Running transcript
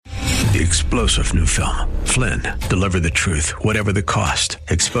the explosive new film, Flynn, Deliver the Truth, Whatever the Cost,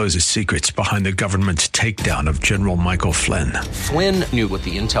 exposes secrets behind the government's takedown of General Michael Flynn. Flynn knew what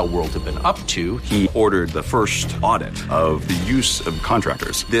the intel world had been up to. He ordered the first audit of the use of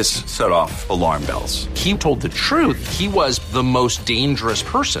contractors. This set off alarm bells. He told the truth. He was the most dangerous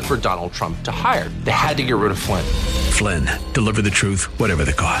person for Donald Trump to hire. They had to get rid of Flynn. Flynn, Deliver the Truth, Whatever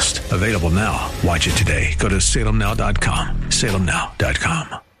the Cost. Available now. Watch it today. Go to salemnow.com.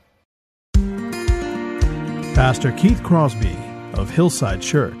 salemnow.com. Pastor Keith Crosby of Hillside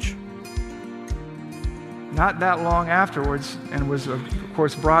Church. Not that long afterwards, and was, of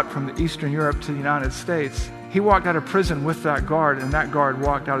course, brought from Eastern Europe to the United States, he walked out of prison with that guard, and that guard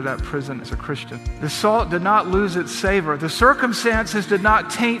walked out of that prison as a Christian. The salt did not lose its savor. The circumstances did not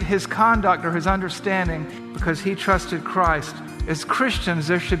taint his conduct or his understanding because he trusted Christ. As Christians,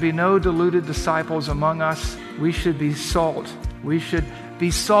 there should be no deluded disciples among us. We should be salt. We should be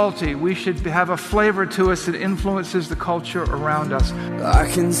salty. We should have a flavor to us that influences the culture around us. I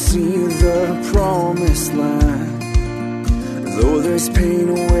can see the promised land, though there's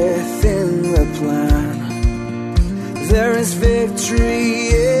pain within the plan. There is victory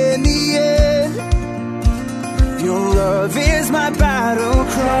in the end. Your love is my battle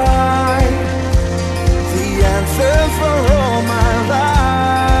cry, the answer for all my life.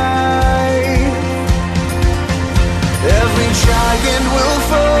 Every giant will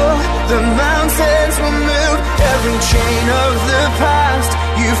fall, the mountains will move. Every chain of the past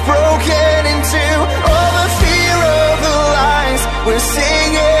you've broken into. All the fear of the lies, we're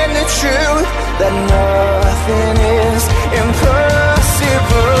singing the truth, that nothing is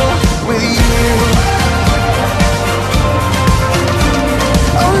impossible with you.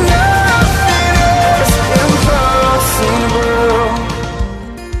 Oh, nothing is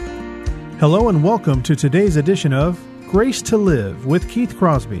impossible. Hello and welcome to today's edition of Grace to Live with Keith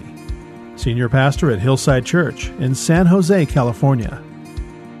Crosby, Senior Pastor at Hillside Church in San Jose, California.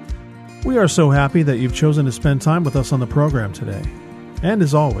 We are so happy that you've chosen to spend time with us on the program today. And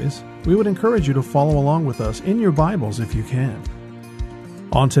as always, we would encourage you to follow along with us in your Bibles if you can.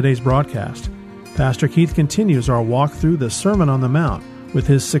 On today's broadcast, Pastor Keith continues our walk through the Sermon on the Mount with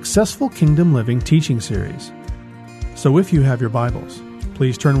his Successful Kingdom Living teaching series. So if you have your Bibles,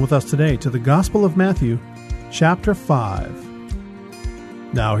 please turn with us today to the Gospel of Matthew, chapter 5.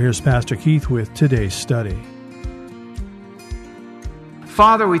 Now here's Pastor Keith with today's study.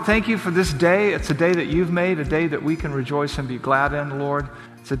 Father, we thank you for this day. It's a day that you've made, a day that we can rejoice and be glad in, Lord.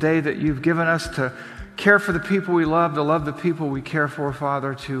 It's a day that you've given us to care for the people we love, to love the people we care for,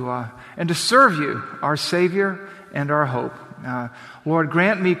 Father, and to serve you, our Savior and our hope. Lord,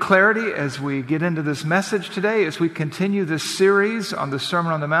 grant me clarity as we get into this message today, as we continue this series on the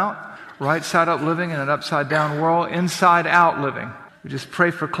Sermon on the Mount, right side up living in an upside down world, inside out living. We just pray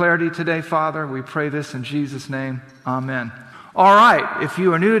for clarity today, Father. We pray this in Jesus' name. Amen. All right, if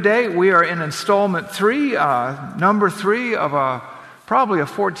you are new today, we are in installment 3, number 3 of probably a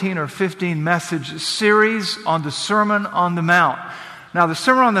 14 or 15 message series on the Sermon on the Mount. Now, the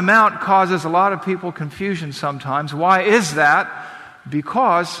Sermon on the Mount causes a lot of people confusion sometimes. Why is that?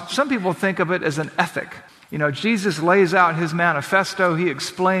 Because some people think of it as an ethic. You know, Jesus lays out his manifesto. He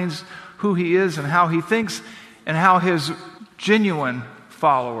explains who he is and how he thinks and how his genuine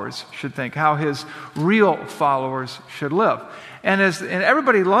followers should think, how his real followers should live. And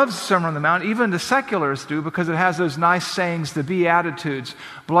everybody loves the Sermon on the Mount, even the secularists do, because it has those nice sayings, the Beatitudes.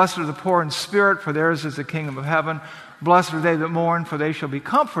 Blessed are the poor in spirit, for theirs is the kingdom of heaven. Blessed are they that mourn, for they shall be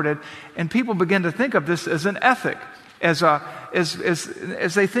comforted. And people begin to think of this as an ethic, as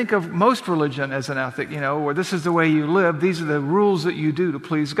they think of most religion as an ethic, you know, where this is the way you live, these are the rules that you do to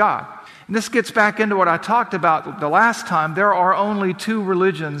please God. And this gets back into what I talked about the last time. There are only 2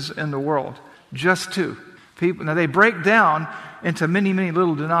 religions in the world, just 2. Now they break down into many, many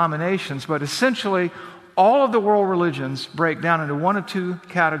little denominations, but essentially all of the world religions break down into one of 2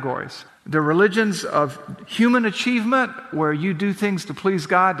 categories. The religions of human achievement, where you do things to please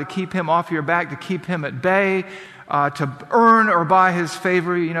God, to keep him off your back, to keep him at bay, to earn or buy his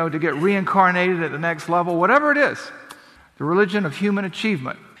favor, you know, to get reincarnated at the next level, whatever it is. The religion of human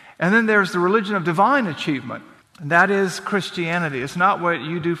achievement. And then there's the religion of divine achievement. And that is Christianity. It's not what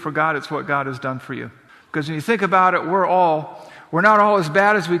you do for God, it's what God has done for you. Because when you think about it, we're not all as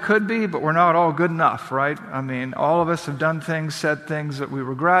bad as we could be, but we're not all good enough, right? I mean, all of us have done things, said things that we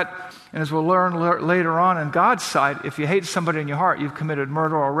regret. And as we'll learn later on in God's sight, if you hate somebody in your heart, you've committed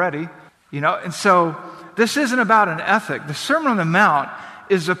murder already. You know, and so this isn't about an ethic. The Sermon on the Mount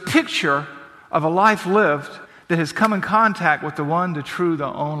is a picture of a life lived that has come in contact with the one, the true, the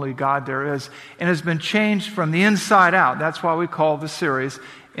only God there is, and has been changed from the inside out. That's why we call the series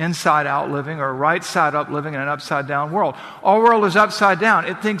inside-out living or right-side-up living in an upside-down world. Our world is upside down.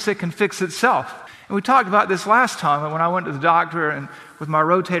 It thinks it can fix itself. And we talked about this last time when I went to the doctor and with my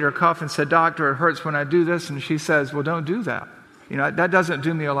rotator cuff and said, "Doctor, it hurts when I do this." And she says, "Well, don't do that. That doesn't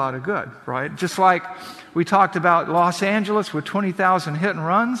do me a lot of good," right? Just like we talked about Los Angeles with 20,000 hit and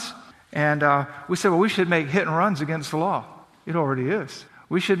runs. And we said, well, we should make hit and runs against the law. It already is.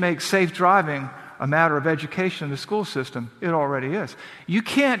 We should make safe driving a matter of education in the school system. It already is. You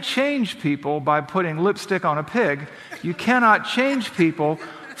can't change people by putting lipstick on a pig. You cannot change people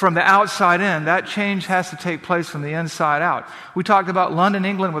from the outside in. That change has to take place from the inside out. We talked about London,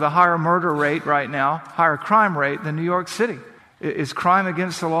 England with a higher murder rate right now, higher crime rate than New York City. Is crime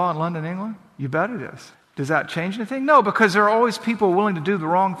against the law in London, England? You bet it is. Does that change anything? No, because there are always people willing to do the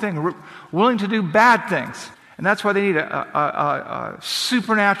wrong thing, willing to do bad things. And that's why they need a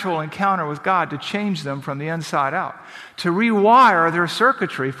supernatural encounter with God to change them from the inside out, to rewire their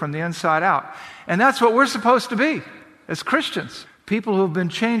circuitry from the inside out. And that's what we're supposed to be as Christians, people who have been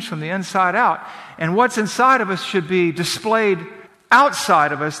changed from the inside out. And what's inside of us should be displayed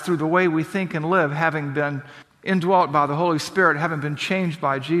outside of us through the way we think and live, having been indwelt by the Holy Spirit, having been changed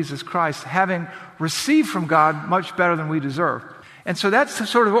by Jesus Christ, having received from God much better than we deserve. And so that's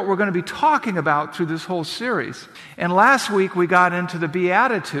sort of what we're going to be talking about through this whole series. And last week we got into the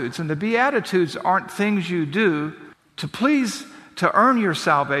Beatitudes. And the Beatitudes aren't things you do to earn your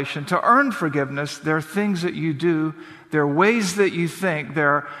salvation, to earn forgiveness. They're things that you do. They're ways that you think.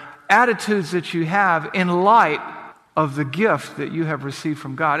 They're attitudes that you have in light of the gift that you have received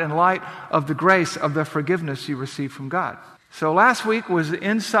from God, in light of the grace of the forgiveness you received from God. So last week was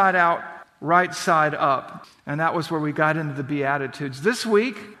inside out, right side up. And that was where we got into the Beatitudes. This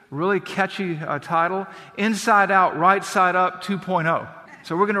week, really catchy title, Inside Out, Right Side Up 2.0.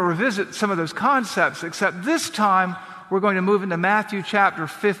 So we're going to revisit some of those concepts, except this time we're going to move into Matthew chapter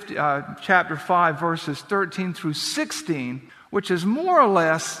 5, verses 13 through 16, which is more or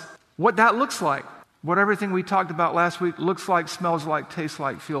less what that looks like. What everything we talked about last week looks like, smells like, tastes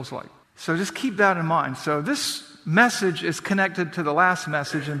like, feels like. So just keep that in mind. So this message is connected to the last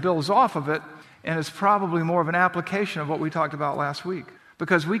message and builds off of it, and it's probably more of an application of what we talked about last week.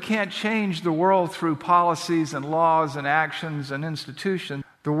 Because we can't change the world through policies and laws and actions and institutions.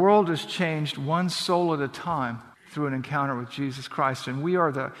 The world is changed one soul at a time through an encounter with Jesus Christ. And we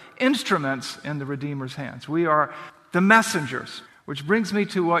are the instruments in the Redeemer's hands. We are the messengers. Which brings me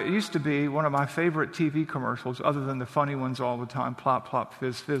to what used to be one of my favorite TV commercials, other than the funny ones all the time, plop, plop,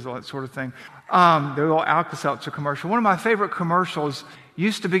 fizz, fizz, all that sort of thing. The old Alka-Seltzer commercial. One of my favorite commercials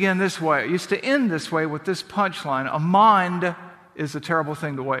used to begin this way. It used to end this way with this punchline: a mind is a terrible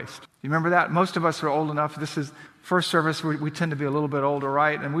thing to waste. You remember that? Most of us are old enough. This is first service. We tend to be a little bit older,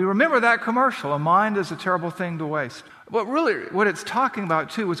 right? And we remember that commercial. A mind is a terrible thing to waste. But really, what it's talking about,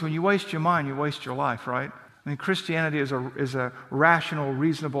 too, is when you waste your mind, you waste your life, right? I mean, Christianity is a rational,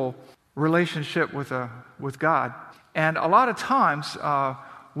 reasonable relationship with God. And a lot of times,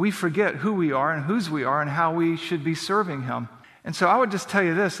 we forget who we are and whose we are and how we should be serving Him. And so I would just tell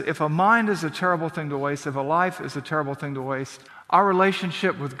you this: if a mind is a terrible thing to waste, if a life is a terrible thing to waste, our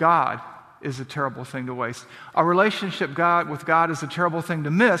relationship with God is a terrible thing to waste. Our relationship with God is a terrible thing to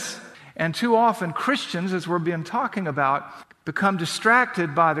miss. And too often, Christians, as we're being talking about, become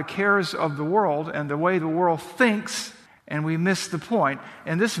distracted by the cares of the world and the way the world thinks, and we miss the point.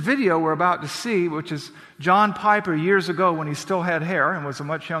 And this video we're about to see, which is John Piper years ago when he still had hair and was a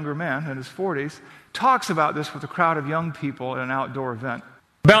much younger man in his 40s, talks about this with a crowd of young people at an outdoor event.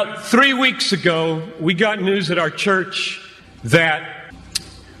 About 3 weeks ago, we got news at our church that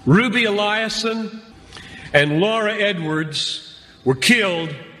Ruby Eliason and Laura Edwards were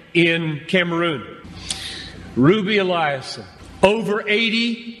killed in Cameroon. Ruby Eliason, over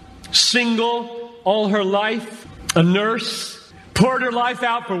 80, single all her life, a nurse, poured her life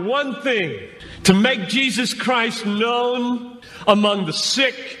out for one thing: to make Jesus Christ known among the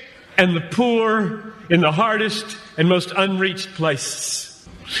sick and the poor in the hardest and most unreached places.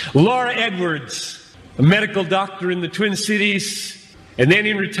 Laura Edwards, a medical doctor in the Twin Cities, and then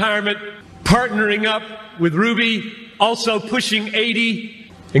in retirement, partnering up with Ruby, also pushing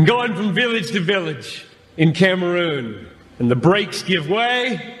 80, and going from village to village in Cameroon. And the brakes give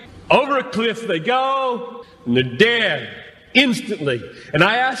way, over a cliff they go, and they're dead instantly. And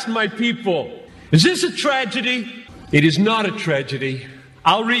I asked my people, is this a tragedy? It is not a tragedy.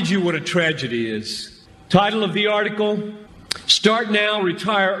 I'll read you what a tragedy is. Title of the article: Start Now,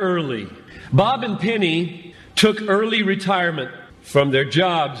 Retire Early. Bob and Penny took early retirement from their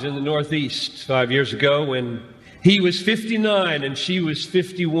jobs in the Northeast 5 years ago when he was 59 and she was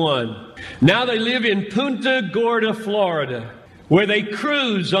 51. Now they live in Punta Gorda, Florida, where they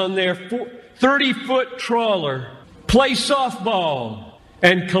cruise on their 30-foot trawler, play softball,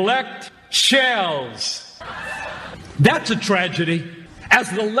 and collect shells. That's a tragedy.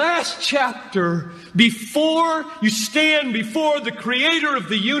 As the last chapter, before you stand before the Creator of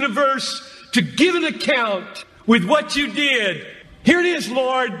the universe to give an account with what you did, here it is,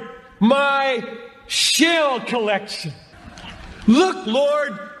 Lord, my shell collection. Look,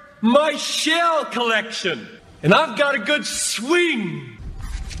 Lord, my shell collection. And I've got a good swing.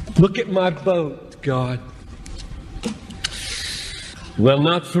 Look at my boat, God. Well,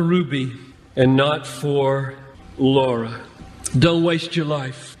 not for Ruby and not for Laura. Don't waste your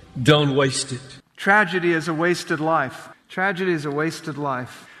life. Don't waste it. Tragedy is a wasted life. Tragedy is a wasted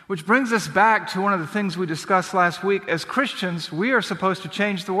life. Which brings us back to one of the things we discussed last week. As Christians, we are supposed to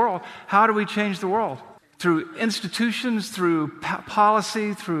change the world. How do we change the world? Through institutions, through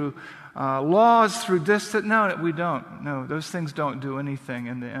policy, through laws, through this, that. No, we don't. No, those things don't do anything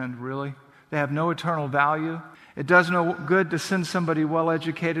in the end, really. They have no eternal value. It does no good to send somebody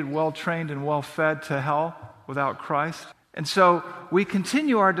well-educated, well-trained, and well-fed to hell without Christ. And so we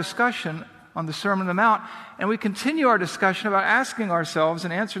continue our discussion on the Sermon on the Mount, and we continue our discussion about asking ourselves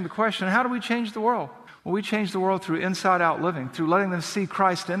and answering the question, how do we change the world? Well, we change the world through inside-out living, through letting them see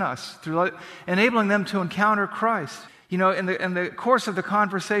Christ in us, through enabling them to encounter Christ. You know, in the course of the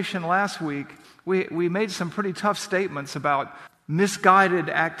conversation last week, we made some pretty tough statements about misguided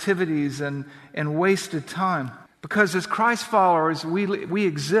activities and wasted time. Because as Christ followers, we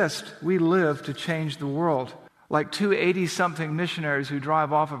exist, we live to change the world. Like two 80-something missionaries who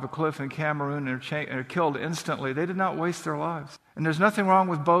drive off of a cliff in Cameroon and are killed instantly. They did not waste their lives. And there's nothing wrong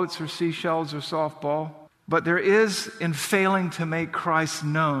with boats or seashells or softball. But there is in failing to make Christ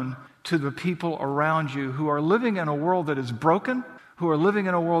known to the people around you who are living in a world that is broken, who are living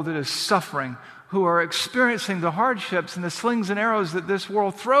in a world that is suffering, who are experiencing the hardships and the slings and arrows that this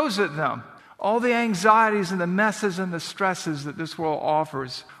world throws at them. All the anxieties and the messes and the stresses that this world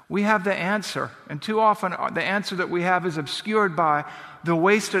offers. We have the answer, and too often the answer that we have is obscured by the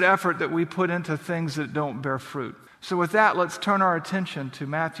wasted effort that we put into things that don't bear fruit. So with that, let's turn our attention to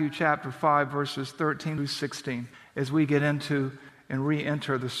Matthew chapter 5, verses 13 through 16, as we get into and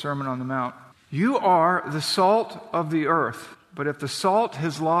re-enter the Sermon on the Mount. You are the salt of the earth, but if the salt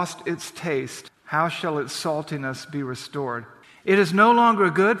has lost its taste, how shall its saltiness be restored? It is no longer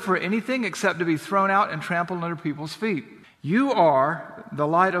good for anything except to be thrown out and trampled under people's feet. You are the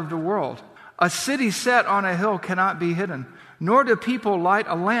light of the world. A city set on a hill cannot be hidden, nor do people light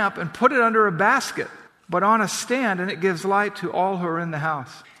a lamp and put it under a basket, but on a stand, and it gives light to all who are in the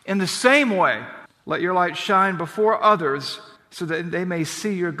house. In the same way, let your light shine before others, so that they may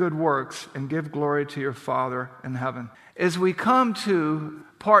see your good works and give glory to your Father in heaven. As we come to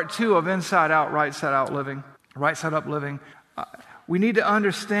part 2 of Inside Out, Right Side Out Living, Right Side Up Living, we need to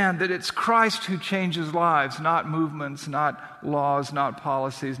understand that it's Christ who changes lives, not movements, not laws, not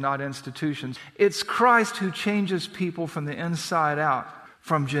policies, not institutions. It's Christ who changes people from the inside out,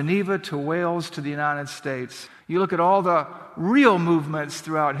 from Geneva to Wales to the United States. You look at all the real movements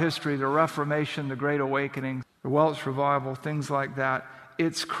throughout history, the Reformation, the Great Awakening, the Welsh Revival, things like that.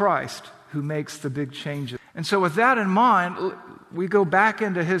 It's Christ who makes the big changes. And so with that in mind, we go back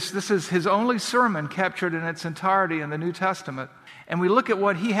into this is his only sermon captured in its entirety in the New Testament. And we look at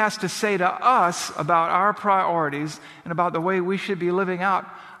what he has to say to us about our priorities and about the way we should be living out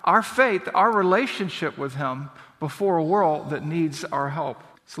our faith, our relationship with him before a world that needs our help.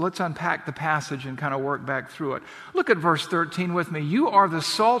 So let's unpack the passage and kind of work back through it. Look at verse 13 with me. You are the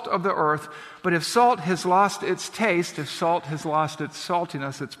salt of the earth, but if salt has lost its taste, if salt has lost its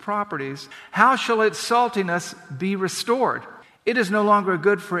saltiness, its properties, how shall its saltiness be restored? It is no longer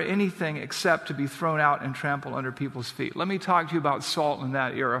good for anything except to be thrown out and trampled under people's feet. Let me talk to you about salt in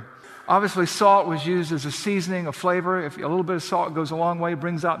that era. Obviously, salt was used as a seasoning, a flavor. If a little bit of salt goes a long way,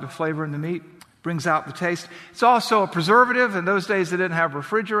 brings out the flavor in the meat, brings out the taste. It's also a preservative. In those days, they didn't have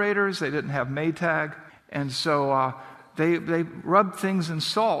refrigerators. They didn't have Maytag. And so they rubbed things in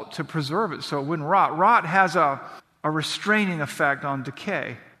salt to preserve it so it wouldn't rot. Rot has a restraining effect on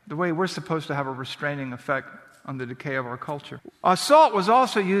decay, the way we're supposed to have a restraining effect on the decay of our culture. Salt was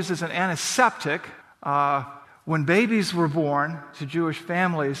also used as an antiseptic. When babies were born to Jewish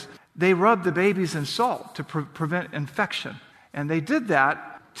families, they rubbed the babies in salt to prevent infection. And they did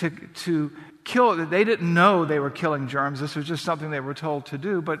that to kill. They didn't know they were killing germs. This was just something they were told to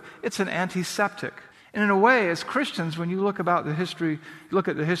do, but it's an antiseptic. And in a way, as Christians, when you look at the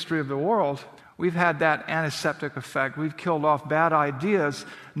history of the world, we've had that antiseptic effect. We've killed off bad ideas,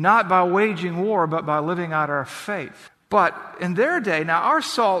 not by waging war, but by living out our faith. But in their day, now our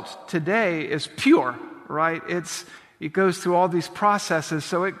salt today is pure, right? It goes through all these processes,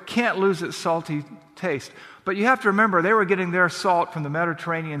 so it can't lose its salty taste. But you have to remember, they were getting their salt from the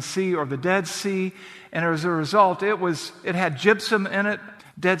Mediterranean Sea or the Dead Sea, and as a result, it had gypsum in it.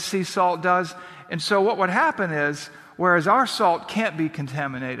 Dead Sea salt does. And so what would happen is, whereas our salt can't be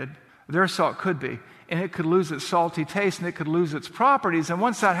contaminated, their salt could be. And it could lose its salty taste, and it could lose its properties. And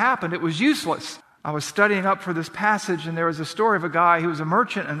once that happened, it was useless. I was studying up for this passage, and there was a story of a guy who was a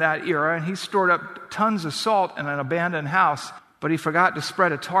merchant in that era, and he stored up tons of salt in an abandoned house, but he forgot to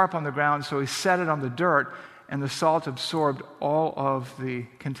spread a tarp on the ground, so he set it on the dirt, and the salt absorbed all of the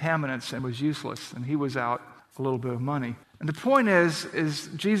contaminants and was useless, and he was out a little bit of money. And the point is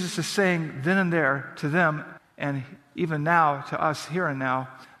Jesus is saying then and there to them, and even now to us here and now,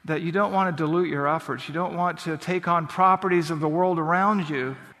 that you don't want to dilute your efforts. You don't want to take on properties of the world around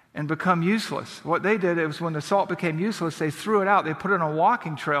you and become useless. What they did is when the salt became useless, they threw it out. They put it on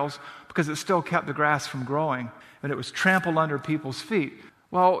walking trails because it still kept the grass from growing, and it was trampled under people's feet.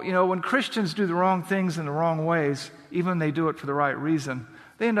 Well, when Christians do the wrong things in the wrong ways, even they do it for the right reason,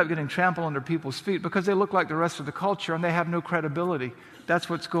 they end up getting trampled under people's feet because they look like the rest of the culture and they have no credibility. That's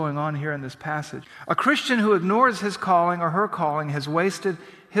what's going on here in this passage. A Christian who ignores his calling or her calling has wasted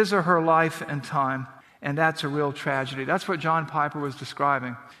his or her life and time, and that's a real tragedy. That's what John Piper was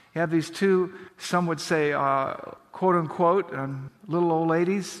describing. You have these two, some would say, quote-unquote, little old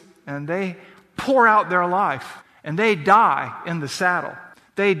ladies, and they pour out their life, and they die in the saddle.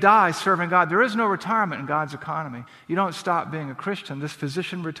 They die serving God. There is no retirement in God's economy. You don't stop being a Christian. This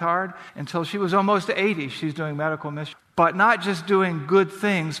physician retired until she was almost 80. She's doing medical mission. But not just doing good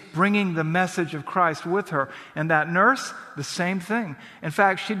things, bringing the message of Christ with her. And that nurse, the same thing. In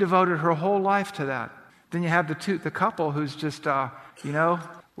fact, she devoted her whole life to that. Then you have the couple who's just,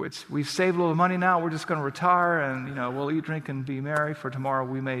 we've saved a little money now, we're just going to retire, and, we'll eat, drink, and be merry, for tomorrow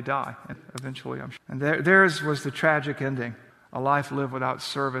we may die. And eventually, I'm sure. And theirs was the tragic ending. A life lived without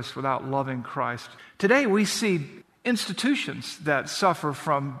service, without loving Christ. Today we see institutions that suffer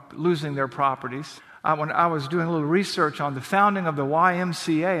from losing their properties. When I was doing a little research on the founding of the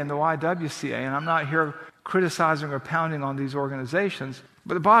YMCA and the YWCA, and I'm not here criticizing or pounding on these organizations,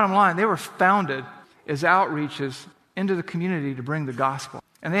 but the bottom line, they were founded as outreaches into the community to bring the gospel.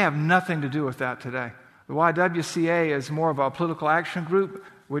 And they have nothing to do with that today. The YWCA is more of a political action group,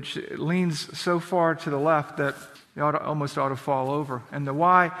 which leans so far to the left that it almost ought to fall over. And the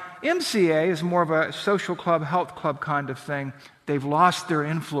YMCA is more of a social club, health club kind of thing. They've lost their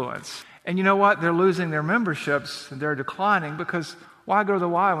influence. And you know what? They're losing their memberships. They're declining because why go to the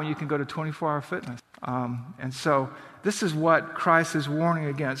Y when you can go to 24-hour fitness? And so this is what Christ is warning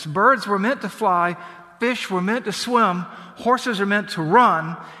against. Birds were meant to fly. Fish were meant to swim. Horses are meant to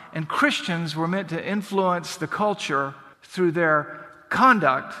run. And Christians were meant to influence the culture through their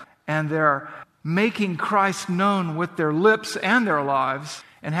conduct and their making Christ known with their lips and their lives,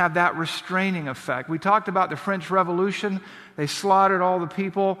 and have that restraining effect. We talked about the French Revolution. They slaughtered all the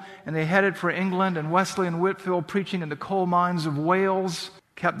people, and they headed for England, and Wesley and Whitefield, preaching in the coal mines of Wales,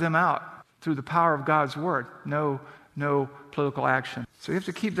 kept them out through the power of God's word. No political action. So you have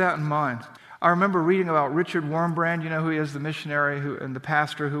to keep that in mind. I remember reading about Richard Wurmbrand. You know who he is, the missionary and the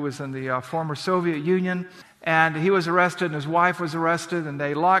pastor who was in the former Soviet Union. And he was arrested, and his wife was arrested, and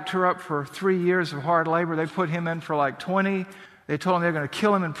they locked her up for 3 years of hard labor. They put him in for like 20. They told him they were going to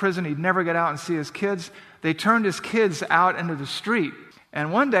kill him in prison. He'd never get out and see his kids. They turned his kids out into the street.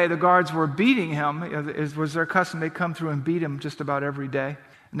 And one day the guards were beating him. It was their custom. They'd come through and beat him just about every day.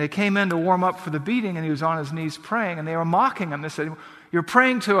 And they came in to warm up for the beating, and he was on his knees praying, and they were mocking him. They said, "You're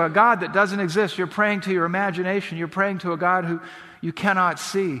praying to a God that doesn't exist. You're praying to your imagination. You're praying to a God who you cannot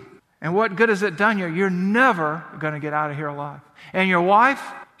see. And what good has it done you? You're never going to get out of here alive. And your wife,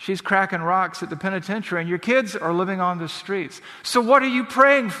 she's cracking rocks at the penitentiary, and your kids are living on the streets. So what are you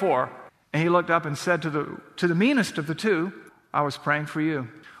praying for?" And he looked up and said to the meanest of the two, "I was praying for you."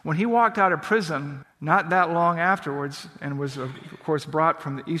 When he walked out of prison, not that long afterwards, and was, of course, brought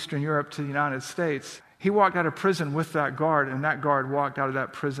from Eastern Europe to the United States, he walked out of prison with that guard, and that guard walked out of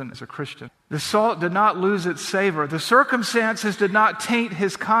that prison as a Christian. The salt did not lose its savor. The circumstances did not taint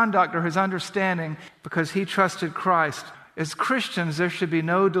his conduct or his understanding because he trusted Christ. As Christians, there should be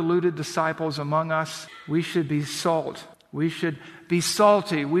no deluded disciples among us. We should be salt. We should be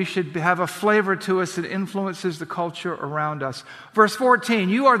salty. We should have a flavor to us that influences the culture around us. Verse 14,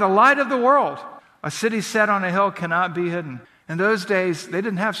 "You are the light of the world. A city set on a hill cannot be hidden." In those days, they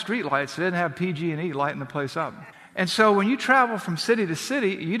didn't have street lights. They didn't have PG&E lighting the place up. And so when you travel from city to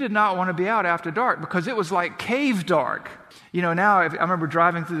city, you did not want to be out after dark because it was like cave dark. Now I remember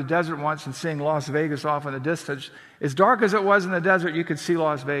driving through the desert once and seeing Las Vegas off in the distance. As dark as it was in the desert, you could see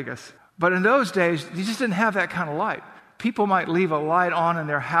Las Vegas. But in those days, you just didn't have that kind of light. People might leave a light on in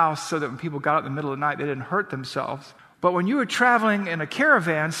their house so that when people got out in the middle of the night, they didn't hurt themselves. But when you were traveling in a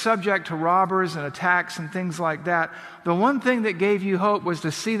caravan subject to robbers and attacks and things like that, the one thing that gave you hope was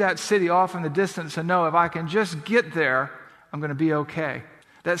to see that city off in the distance and know, if I can just get there, I'm going to be okay.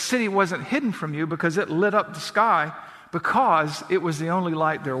 That city wasn't hidden from you because it lit up the sky, because it was the only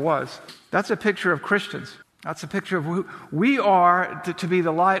light there was. That's a picture of Christians. That's a picture of who we are to be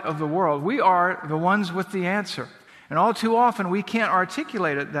the light of the world. We are the ones with the answer. And all too often we can't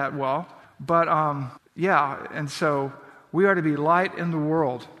articulate it that well, but and so we are to be light in the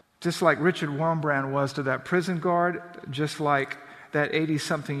world, just like Richard Wurmbrand was to that prison guard, just like that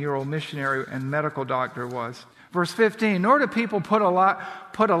 80-something-year-old missionary and medical doctor was. Verse 15, nor do people light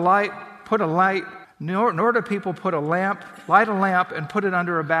a lamp and put it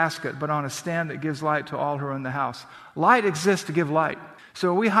under a basket, but on a stand that gives light to all who are in the house. Light exists to give light.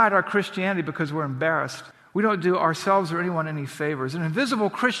 So we hide our Christianity because we're embarrassed. We don't do ourselves or anyone any favors. An invisible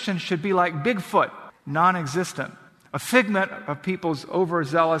Christian should be like Bigfoot, non-existent, a figment of people's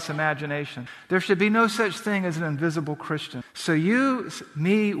overzealous imagination. There should be no such thing as an invisible Christian. So you,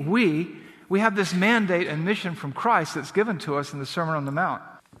 me, we have this mandate and mission from Christ that's given to us in the Sermon on the Mount.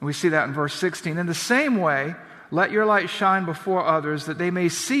 And we see that in verse 16. In the same way, let your light shine before others, that they may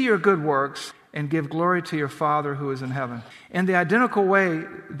see your good works and give glory to your Father who is in heaven. In the identical way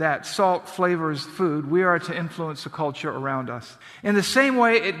that salt flavors food, we are to influence the culture around us. In the same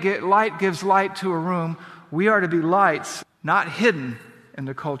way light gives light to a room, we are to be lights, not hidden, in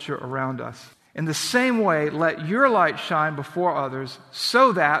the culture around us. In the same way, let your light shine before others,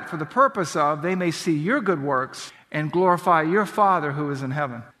 so that, for the purpose of, they may see your good works and glorify your Father who is in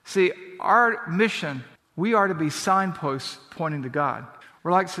heaven. See, our mission, we are to be signposts pointing to God.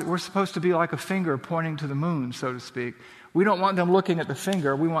 We're supposed to be like a finger pointing to the moon, so to speak. We don't want them looking at the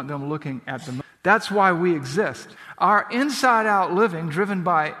finger. We want them looking at the moon. That's why we exist. Our inside-out living, driven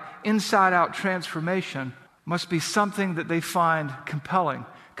by inside-out transformation, must be something that they find compelling,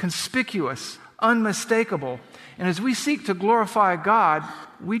 conspicuous, unmistakable. And as we seek to glorify God,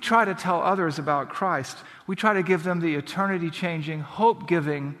 we try to tell others about Christ. We try to give them the eternity-changing,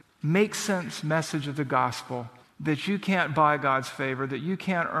 hope-giving, make-sense message of the gospel, that you can't buy God's favor, that you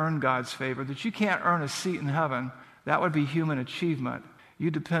can't earn God's favor, that you can't earn a seat in heaven. That would be human achievement.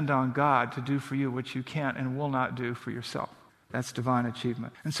 You depend on God to do for you what you can't and will not do for yourself. That's divine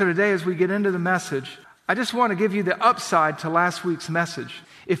achievement. And so today, as we get into the message, I just want to give you the upside to last week's message.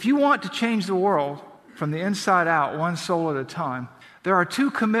 If you want to change the world from the inside out, one soul at a time, there are two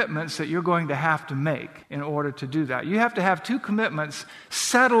commitments that you're going to have to make in order to do that. You have to have two commitments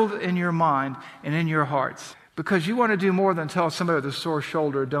settled in your mind and in your hearts. Because you want to do more than tell somebody with a sore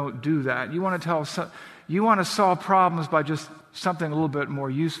shoulder, don't do that. You want to solve problems by just something a little bit more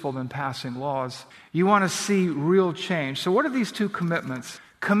useful than passing laws. You want to see real change. So what are these two commitments?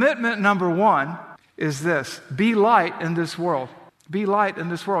 Commitment number one is this: be light in this world. Be light in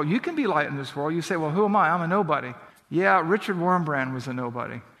this world. You can be light in this world. You say, well, who am I? I'm a nobody. Yeah, Richard Wurmbrand was a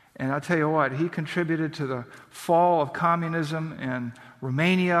nobody. And I'll tell you what, he contributed to the fall of communism in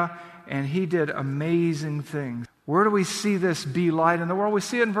Romania, and he did amazing things. Where do we see this be light in the world? We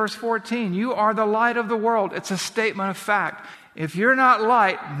see it in verse 14. You are the light of the world. It's a statement of fact. If you're not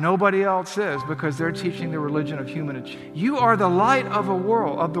light, nobody else is, because they're teaching the religion of human achievement. You are the light of the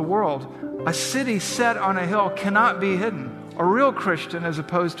world. A city set on a hill cannot be hidden. A real Christian, as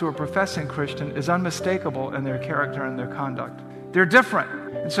opposed to a professing Christian, is unmistakable in their character and their conduct. They're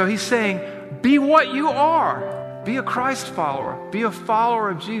different. And so he's saying, be what you are. Be a Christ follower. Be a follower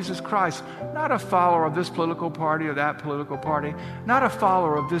of Jesus Christ. Not a follower of this political party or that political party. Not a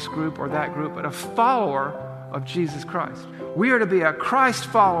follower of this group or that group, but a follower of Jesus Christ. We are to be a Christ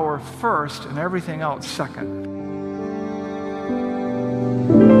follower first and everything else second.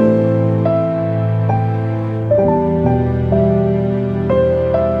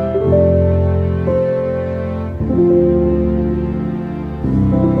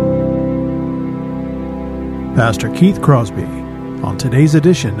 Pastor Keith Crosby on today's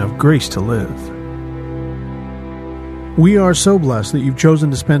edition of Grace to Live. We are so blessed that you've chosen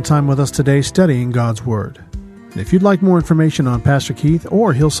to spend time with us today studying God's Word. And if you'd like more information on Pastor Keith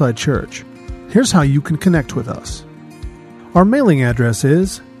or Hillside Church, here's how you can connect with us. Our mailing address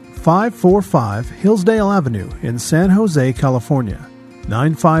is 545 Hillsdale Avenue in San Jose, California,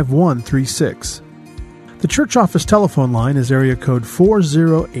 95136. The church office telephone line is area code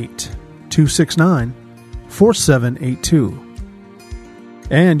 408-269-4782.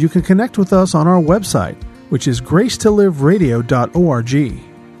 And you can connect with us on our website, which is gracetoliveradio.org.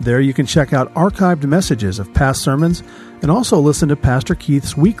 There you can check out archived messages of past sermons, and also listen to Pastor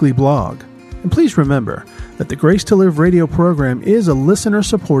Keith's weekly blog. And please remember that the Grace to Live radio program is a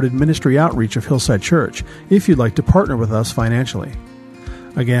listener-supported ministry outreach of Hillside Church if you'd like to partner with us financially.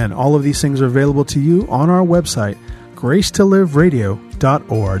 Again, all of these things are available to you on our website,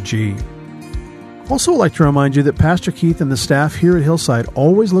 gracetoliveradio.org. Also, I'd like to remind you that Pastor Keith and the staff here at Hillside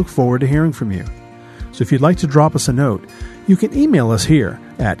always look forward to hearing from you. So if you'd like to drop us a note, you can email us here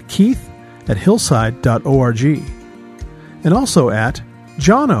at keith@hillside.org and also at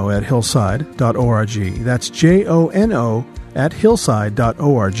jono@hillside.org. That's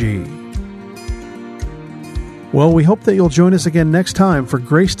JONO@hillside.org. Well, we hope that you'll join us again next time for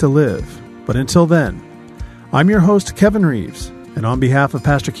Grace to Live. But until then, I'm your host, Kevin Reeves, and on behalf of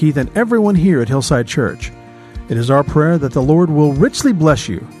Pastor Keith and everyone here at Hillside Church, it is our prayer that the Lord will richly bless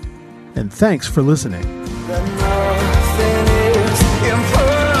you. And thanks for listening. Nothing is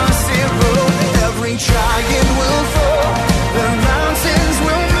impossible. Every giant will fall. The mountains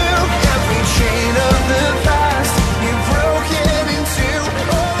will move. Every chain of the past you've broken into.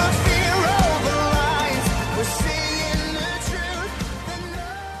 All the fear of the lies. We're singing the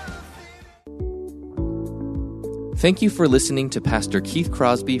truth. Thank you for listening to Pastor Keith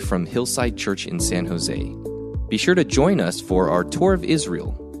Crosby from Hillside Church in San Jose. Be sure to join us for our Tour of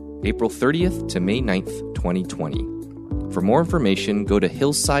Israel, April 30th to May 9th, 2020. For more information, go to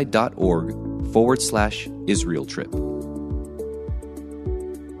hillside.org/Israel trip.